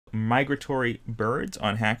migratory birds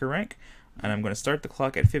on HackerRank, and I'm going to start the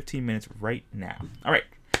clock at 15 minutes right now. All right,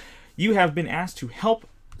 you have been asked to help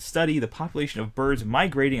study the population of birds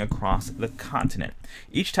migrating across the continent.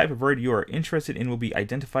 Each type of bird you are interested in will be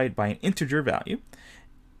identified by an integer value.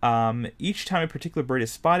 Each time a particular bird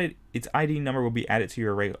is spotted, its ID number will be added to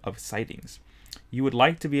your array of sightings. You would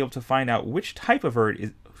like to be able to find out which type of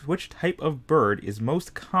bird is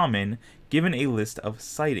most common given a list of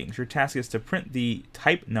sightings. Your task is to print the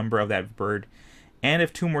type number of that bird, and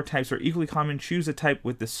if two more types are equally common, choose a type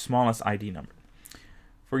with the smallest ID number.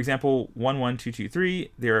 For example, 1, 1, 2, 2,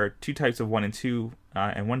 3, there are two types of 1 and 2,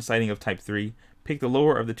 and one sighting of type 3. Pick the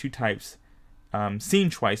lower of the two types seen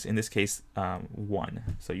twice, in this case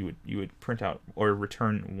 1. So you would print out or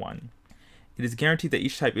return 1. It is guaranteed that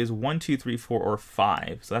each type is 1, 2, 3, 4, or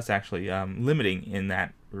 5. So that's actually limiting in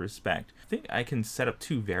that respect. I think I can set up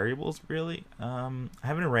two variables, really. I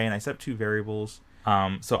have an array and I set up two variables.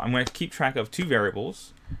 So I'm going to keep track of two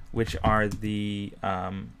variables, which are the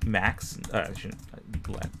max,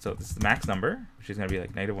 so this is the max number, which is going to be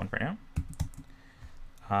like -1 for now.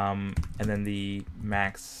 And then the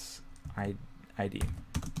max ID,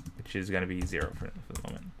 which is going to be 0 for the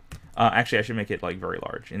moment. Actually, I should make it like very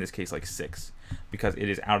large. In this case, like 6, because it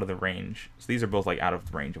is out of the range. So these are both like out of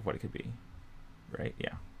the range of what it could be, right?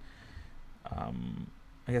 Yeah.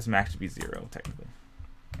 I guess max should be 0 technically.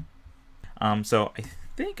 So I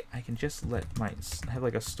think I can just have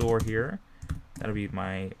like a store here. That'll be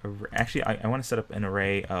my array. Actually, I want to set up an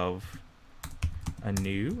array of a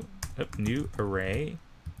new array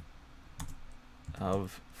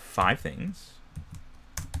of 5 things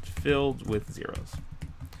filled with zeros.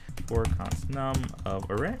 For const num of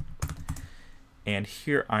array, and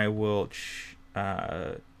here I will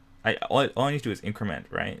all I need to do is increment,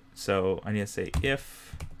 right? So I need to say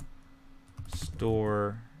if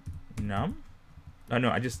store num. Oh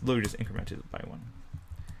no, I just literally just incremented it by 1.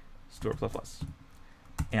 Store plus plus,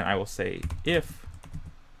 and I will say if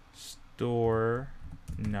store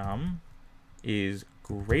num is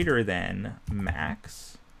greater than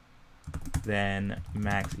max, then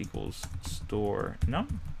max equals store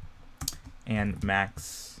num, and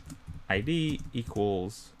max ID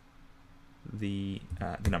equals the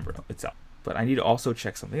number itself. But I need to also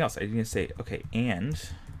check something else. I need to say, okay, and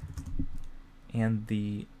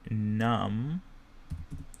the num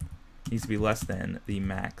needs to be less than the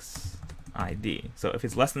max ID. So if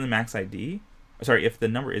it's less than the max ID, sorry, if the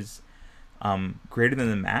number is greater than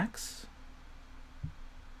the max.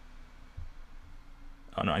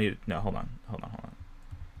 Oh no, hold on.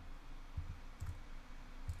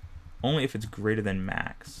 Only if it's greater than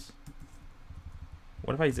max.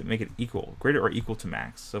 What if I make it equal, greater or equal to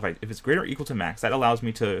max? So if it's greater or equal to max, that allows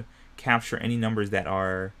me to capture any numbers that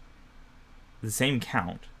are the same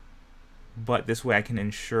count, but this way I can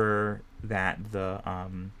ensure that the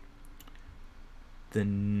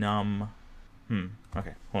num.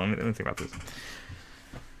 Okay, hold on, let me think about this.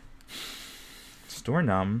 Store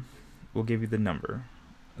num will give you the number,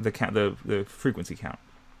 the count, the frequency count.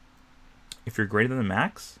 If you're greater than the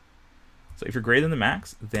max. So if you're greater than the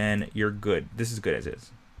max, then you're good. This is good as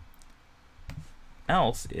is.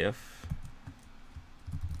 Else, if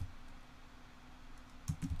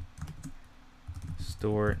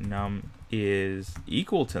store num is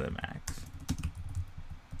equal to the max,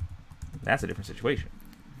 that's a different situation.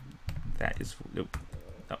 That is, oh,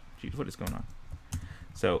 geez, what is going on?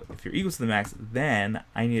 So if you're equal to the max, then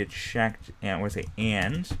I need to check, and I'm going to say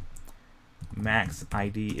and max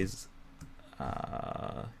ID is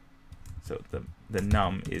so the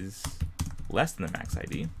num is less than the max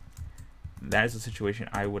ID. That is a situation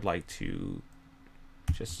I would like to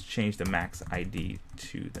just change the max ID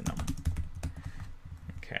to the num.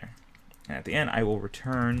 Okay, and at the end I will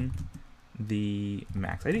return the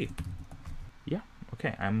max ID. Yeah,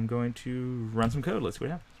 okay, I'm going to run some code. Let's see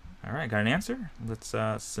what happens. All right, got an answer. Let's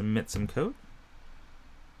submit some code.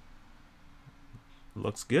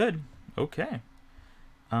 Looks good. Okay.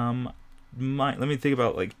 Let me think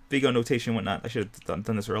about like big O notation and whatnot. I should have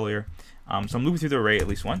done this earlier. So I'm looping through the array at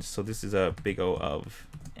least once. So this is a big O of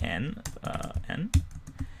n.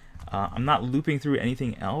 I'm not looping through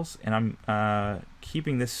anything else, and I'm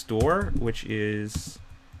keeping this store, which is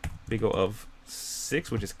big O of 6,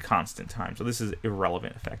 which is constant time. So this is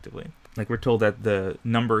irrelevant effectively. Like we're told that the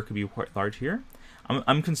number could be quite large here.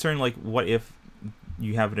 I'm concerned, like, what if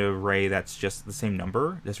you have an array that's just the same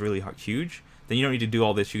number that's really huge? Then you don't need to do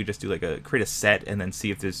all this. You could just do like create a set and then see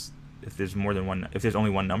if there's more than one, if there's only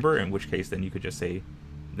one number, in which case then you could just say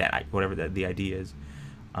that whatever the ID is.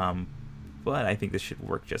 But I think this should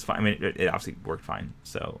work just fine. I mean, it obviously worked fine.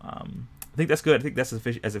 So I think that's good. I think that's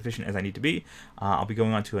as efficient as I need to be. I'll be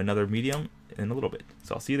going on to another medium in a little bit.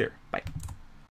 So I'll see you there. Bye.